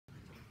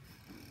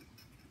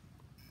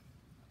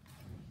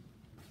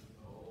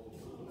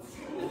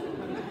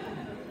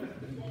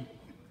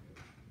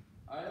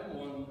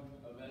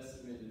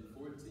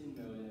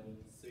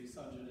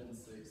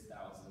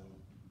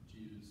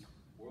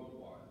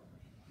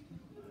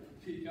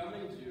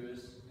Becoming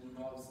Jewish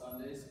involves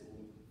Sunday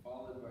school,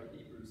 followed by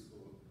Hebrew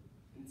school,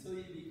 until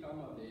you become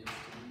of age to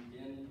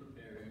begin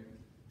preparing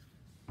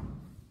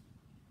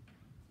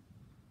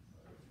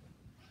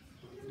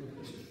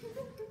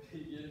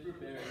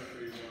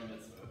for your bar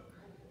mitzvah,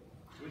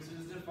 which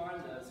is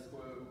defined as,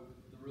 quote,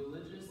 the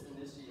religious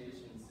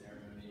initiation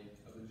ceremony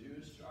of a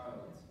Jewish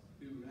child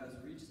who has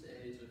reached the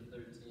age of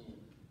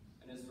 13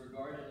 and is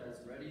regarded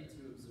as ready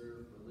to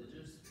observe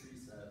religious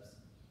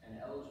precepts and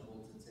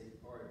eligible to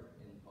take part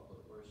in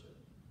public worship,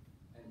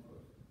 end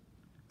quote.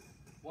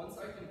 Once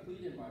I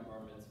completed my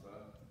bar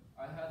mitzvah,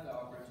 I had the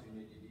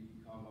opportunity to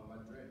become a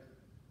madrik,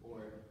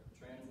 or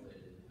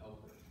translated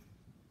helper.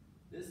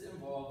 This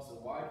involves a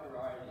wide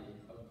variety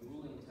of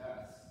grueling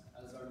tasks,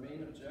 as our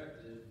main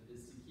objective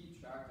is to keep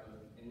track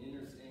of and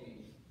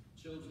entertain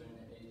children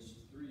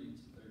aged 3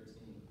 to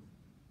 13.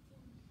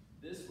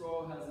 This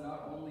role has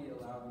not only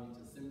allowed me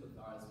to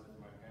sympathize with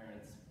my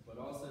parents, but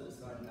also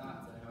decide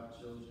not to have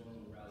children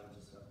and rather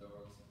just have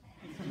dogs.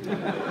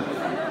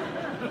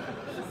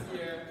 This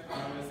year, I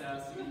was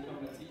asked to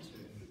become a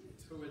teacher,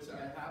 to which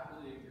I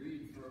happily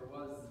agreed, for it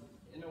was,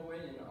 in a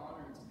way, an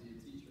honor to be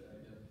a teacher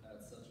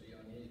at such a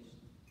young age.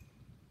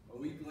 A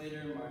week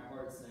later, my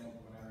heart sank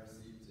when I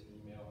received an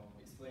email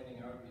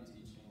explaining I would be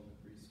teaching in the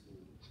preschool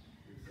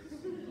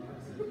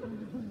class.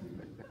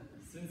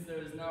 Since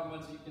there is not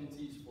much you can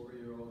teach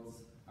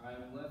 4-year-olds, I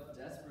am left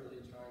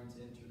desperately trying to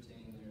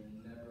entertain their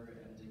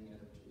never-ending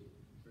energy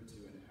for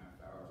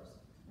 2.5 hours.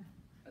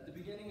 At the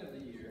beginning of the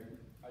year,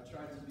 I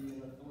tried to be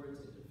an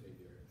authoritative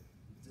figure,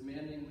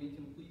 demanding we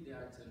complete the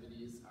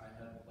activities I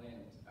had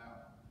planned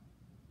out.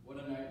 What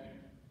a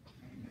nightmare.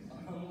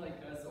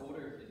 Unlike us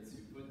older kids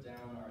who put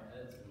down our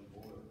heads when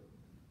bored.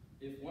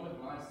 If one of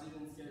my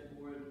students get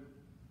bored,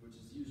 which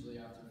is usually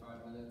after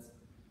 5 minutes,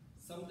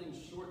 something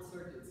short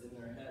circuits in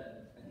their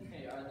head and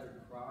they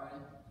either cry,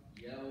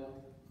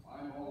 yell,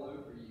 climb all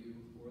over you,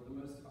 or the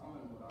most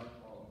common what I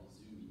call the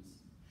zoomies,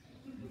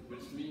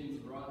 which means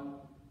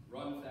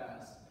run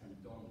fast, and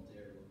don't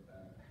dare look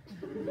back.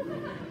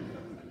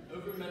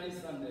 Over many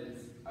Sundays,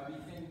 I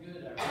became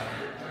good at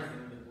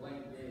recognizing the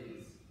blank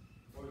gaze,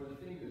 or the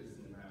fingers in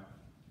the mouth,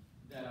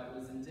 that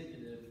was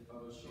indicative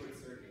of a short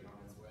circuit on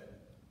its way.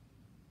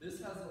 This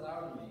has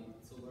allowed me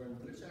to learn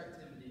which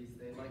activities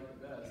they like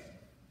the best,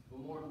 but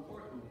more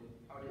importantly,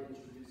 how to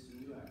introduce a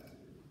new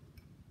activity.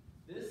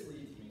 This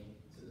leads me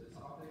to the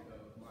topic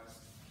of my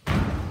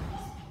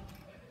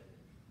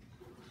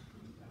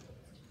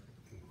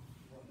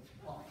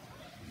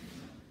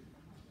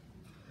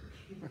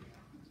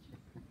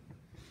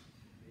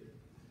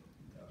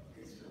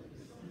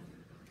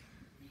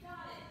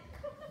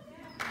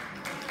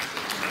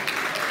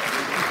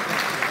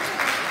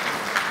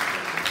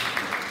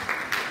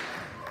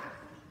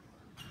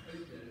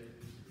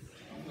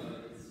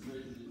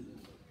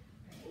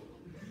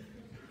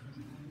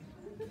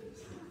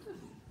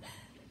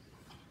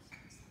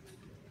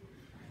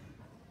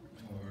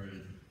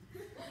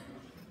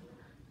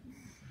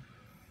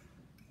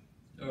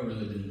I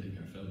really didn't think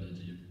I fell, did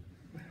you?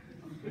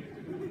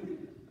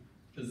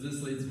 Because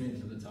this leads me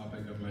to the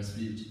topic of my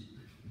speech,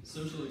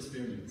 social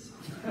experiments.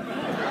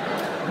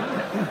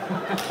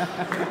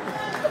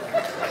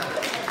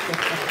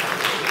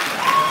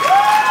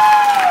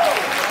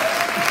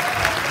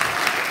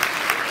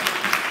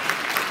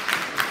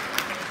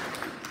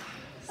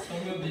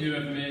 Some of you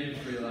may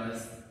have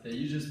realized that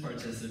you just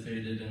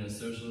participated in a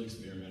social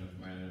experiment of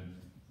my own.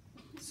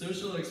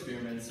 Social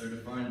experiments are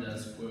defined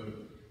as,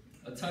 quote,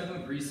 a type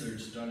of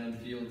research done in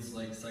fields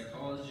like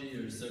psychology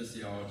or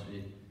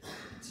sociology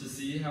to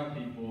see how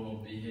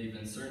people behave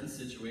in certain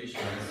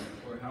situations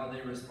or how they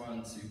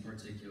respond to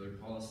particular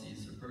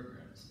policies or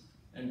programs,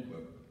 end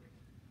quote.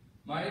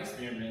 My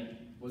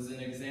experiment was an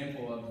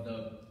example of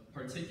the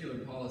particular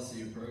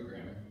policy or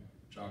program,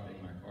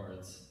 dropping my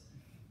cards,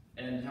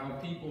 and how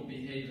people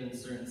behave in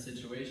certain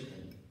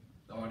situations,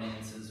 the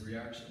audience's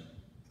reaction.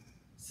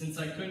 Since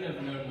I couldn't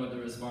have known what the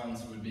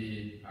response would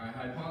be, I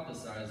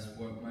hypothesized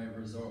what might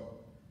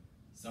result.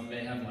 Some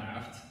may have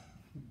laughed,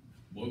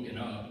 woken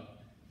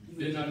up,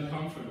 been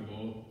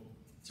uncomfortable,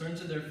 turned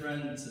to their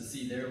friend to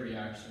see their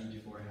reaction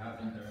before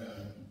having their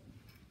own,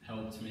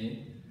 helped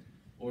me,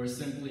 or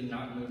simply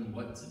not known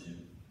what to do.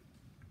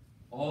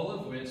 All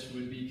of which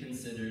would be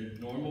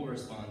considered normal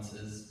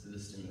responses to the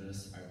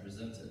stimulus I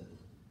presented.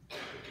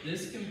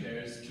 This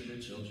compares to the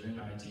children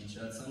I teach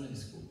at Sunday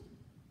school.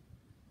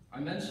 I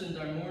mentioned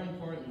I more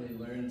importantly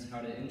learned how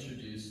to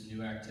introduce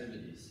new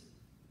activities.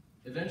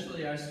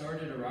 Eventually I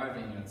started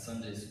arriving at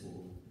Sunday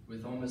school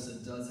with almost a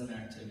dozen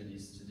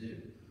activities to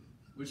do,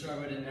 which I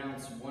would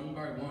announce one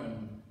by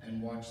one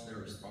and watch their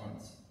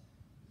response.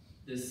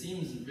 This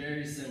seems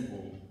very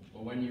simple,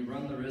 but when you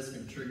run the risk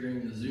of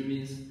triggering the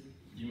zoomies,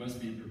 you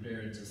must be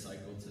prepared to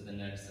cycle to the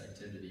next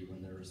activity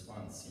when their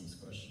response seems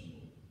questionable.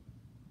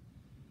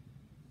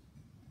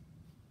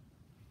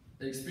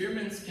 The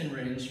experiments can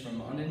range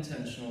from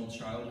unintentional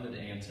childhood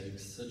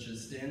antics, such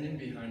as standing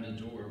behind a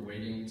door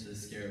waiting to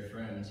scare a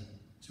friend,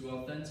 to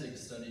authentic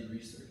studied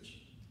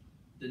research.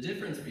 The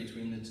difference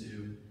between the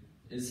two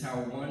is how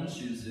one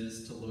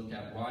chooses to look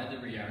at why the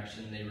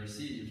reaction they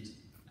received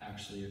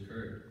actually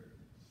occurred.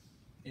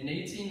 In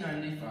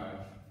 1895,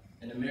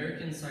 an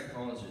American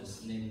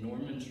psychologist named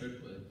Norman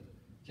Triplett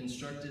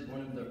constructed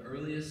one of the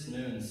earliest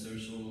known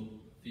social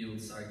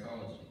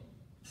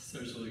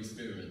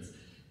experiments,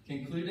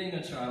 concluding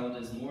a child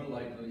is more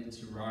likely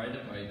to ride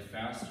a bike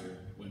faster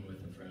when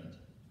with a friend.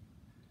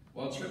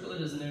 While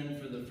Triplett is known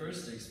for the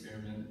first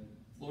experiment,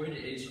 Floyd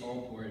H.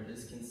 Allport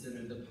is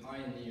considered the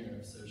pioneer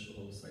of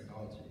social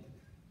psychology,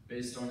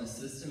 based on a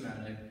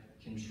systematic,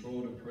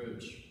 controlled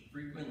approach,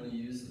 frequently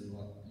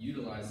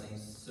utilizing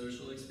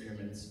social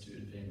experiments to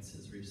advance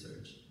his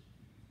research.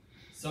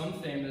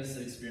 Some famous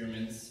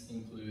experiments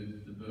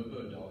include the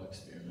Bobo doll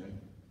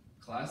experiment,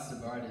 class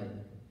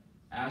divided,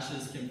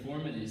 Ash's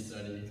conformity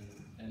study,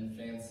 and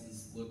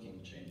Fance's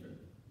looking chamber.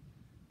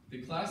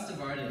 The class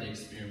divided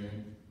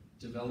experiment,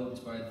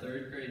 developed by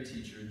third grade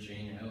teacher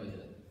Jane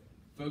Elliott,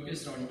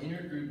 focused on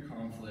intergroup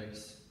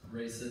conflicts,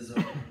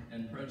 racism,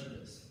 and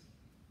prejudice.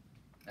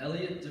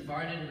 Elliott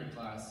divided her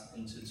class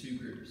into two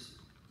groups,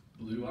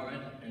 blue-eyed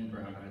and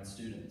brown-eyed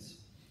students.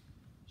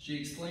 She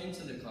explained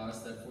to the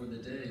class that for the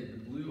day,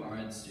 the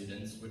blue-eyed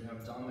students would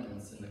have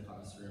dominance in the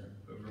classroom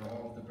over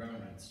all of the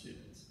brown-eyed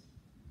students.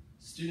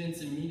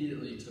 Students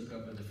immediately took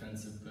up a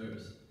defensive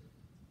pose,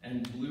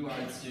 and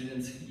blue-eyed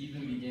students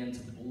even began to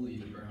bully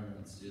the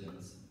brown-eyed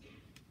students.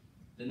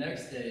 The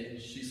next day,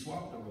 she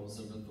swapped the roles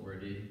of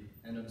authority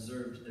and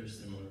observed their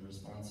similar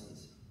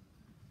responses.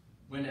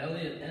 When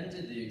Elliott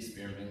ended the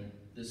experiment,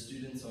 the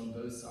students on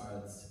both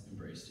sides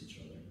embraced each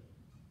other.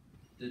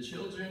 The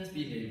children's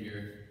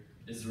behavior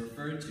is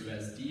referred to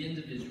as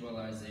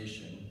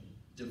de-individualization,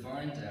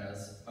 defined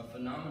as a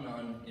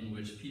phenomenon in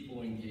which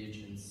people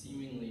engage in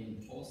seemingly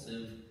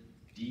impulsive,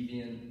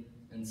 deviant,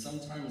 and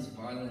sometimes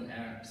violent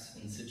acts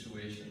in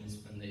situations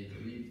when they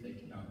believe they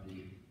cannot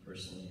be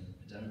personally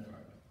identified.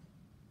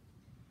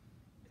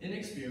 In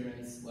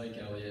experiments like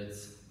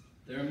Elliott's,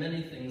 there are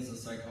many things a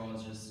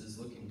psychologist is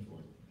looking for.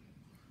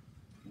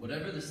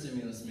 Whatever the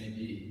stimulus may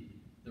be,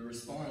 the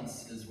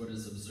response is what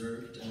is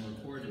observed and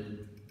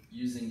recorded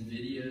using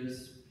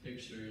videos,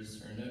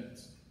 pictures, or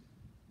notes.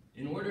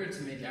 In order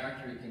to make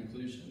accurate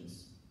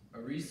conclusions, a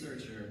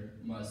researcher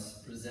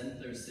must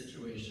present their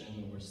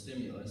situation or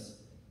stimulus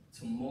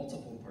to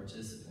multiple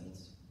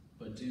participants,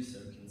 but do so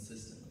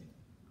consistently.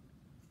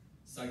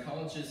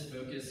 Psychologists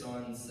focus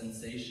on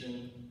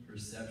sensation,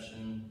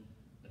 perception,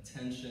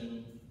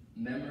 attention,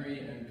 memory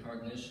and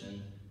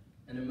cognition,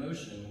 and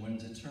emotion when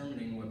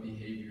determining what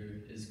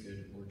behavior is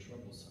good or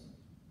troublesome.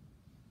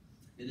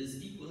 It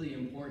is equally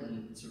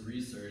important to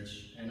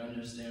research and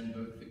understand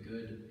both the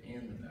good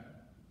and the bad.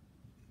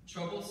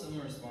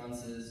 Troublesome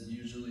responses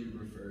usually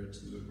refer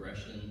to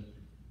aggression,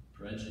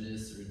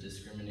 prejudice or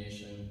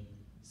discrimination,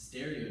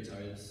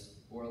 stereotypes,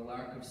 or a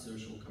lack of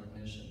social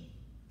cognition.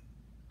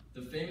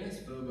 The famous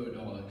Bobo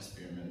doll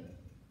experiment,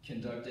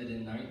 conducted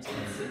in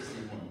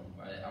 1961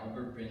 by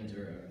Albert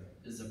Bandura,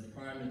 is a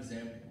prime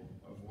example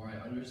of why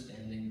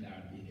understanding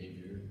bad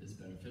behavior is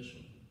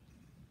beneficial.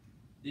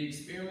 The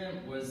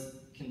experiment was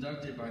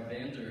conducted by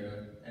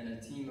Bandura and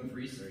a team of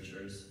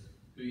researchers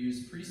who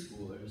used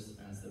preschoolers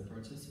as their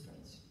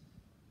participants.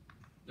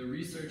 The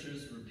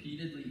researchers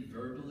repeatedly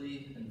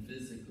verbally and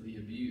physically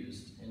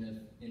abused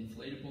an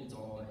inflatable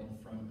doll in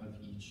front of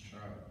each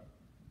child.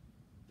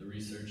 The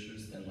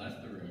researchers then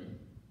left the room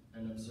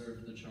and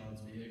observed the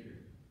child's behavior.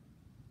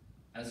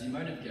 As you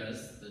might have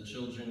guessed, the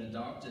children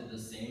adopted the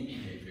same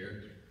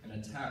behavior and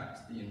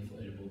attacked the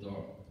inflatable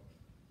doll.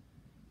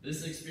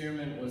 This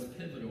experiment was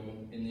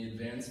pivotal in the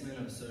advancement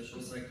of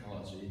social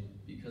psychology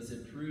because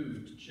it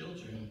proved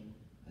children,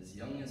 as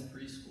young as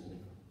preschool,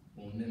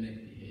 will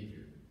mimic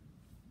behavior.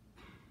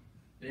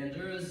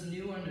 Bandura's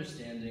new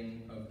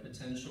understanding of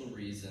potential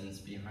reasons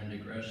behind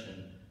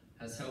aggression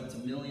has helped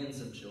millions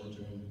of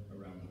children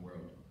around the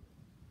world.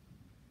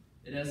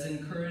 It has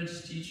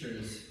encouraged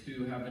teachers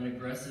who have an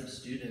aggressive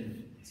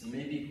student to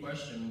maybe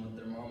question what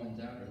their mom and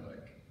dad are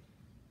like,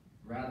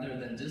 rather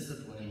than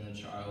discipline the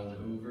child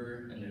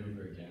over and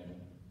over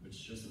again,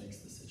 which just makes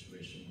the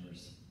situation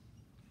worse.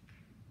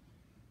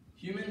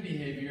 Human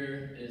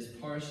behavior is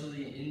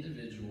partially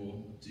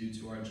individual due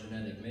to our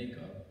genetic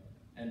makeup,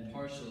 and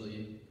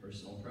partially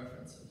personal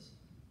preferences.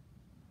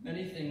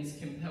 Many things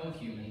compel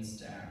humans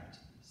to act,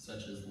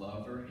 such as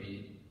love or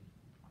hate,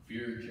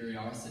 fear or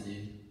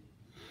curiosity,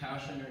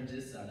 passion or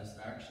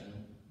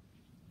dissatisfaction,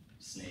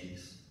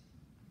 snakes,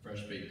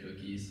 fresh baked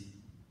cookies,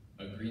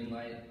 a green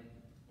light,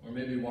 or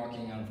maybe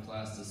walking out of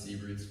class to see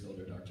Ruth's Filled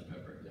or Dr.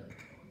 Pepper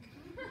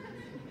again.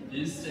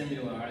 These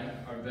stimuli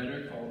are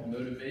better called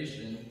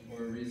motivation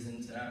or a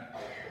reason to act.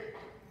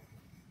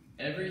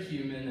 Every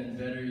human, and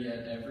better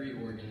yet every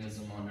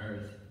organism on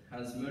Earth,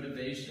 has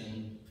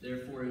motivation,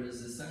 therefore it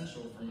is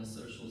essential from a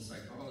social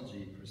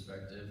psychology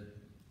perspective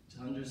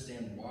to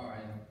understand why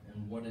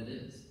and what it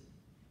is.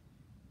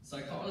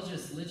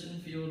 Psychologists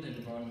Lichtenfield and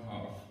von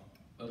Hoff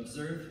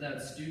observed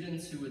that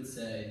students who would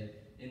say,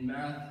 in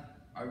math,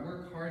 I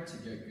work hard to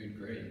get good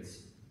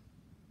grades,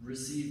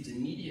 received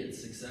immediate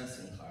success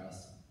in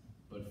class,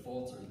 but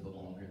faltered the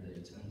longer they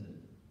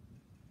attended.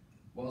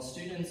 while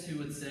students who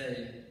would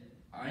say,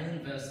 I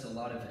invest a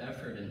lot of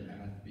effort in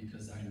math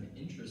because I'm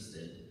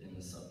interested in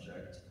the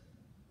subject,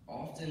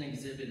 often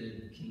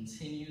exhibited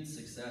continued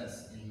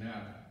success in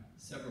math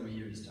several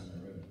years down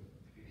the road.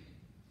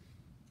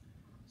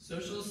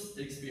 Social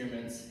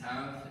experiments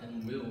have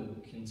and will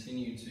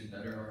continue to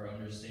better our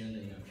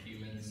understanding of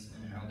humans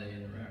and how they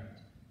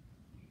interact.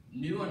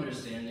 New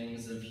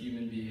understandings of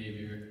human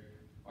behavior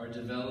are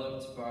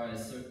developed by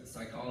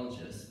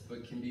psychologists,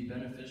 but can be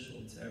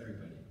beneficial to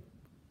everybody.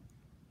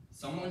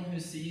 Someone who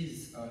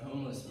sees a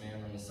homeless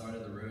man on the side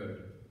of the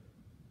road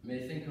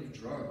may think of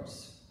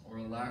drugs or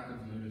a lack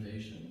of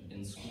motivation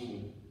in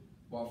school,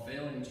 while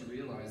failing to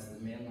realize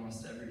the man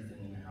lost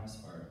everything in a house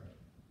fire.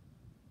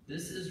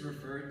 This is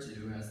referred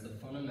to as the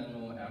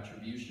fundamental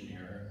attribution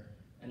error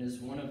and is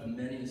one of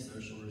many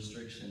social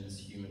restrictions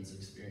humans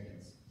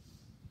experience.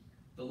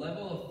 The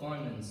level of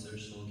fun in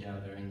social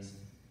gatherings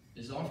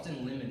is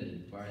often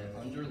limited by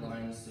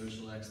underlying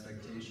social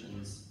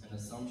expectations and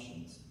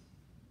assumptions,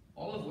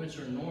 all of which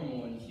are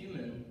normal and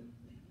human,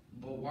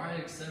 but why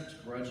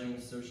accept grudging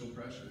social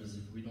pressures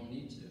if we don't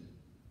need to?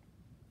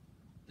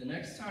 The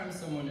next time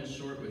someone is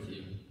short with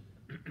you,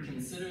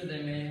 consider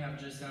they may have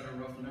just had a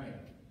rough night.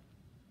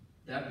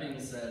 That being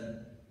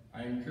said,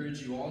 I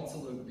encourage you all to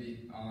look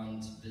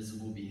beyond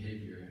visible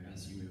behavior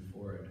as you move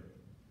forward.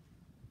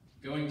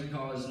 Going to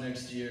college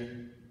next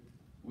year,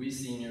 we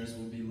seniors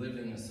will be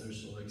living a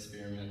social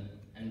experiment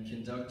and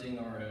conducting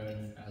our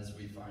own as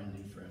we find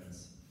new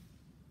friends.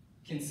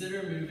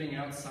 Consider moving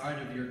outside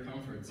of your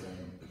comfort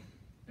zone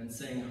and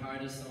saying hi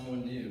to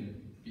someone new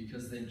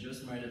because they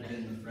just might have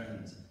been the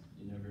friend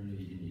you never knew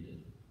you needed.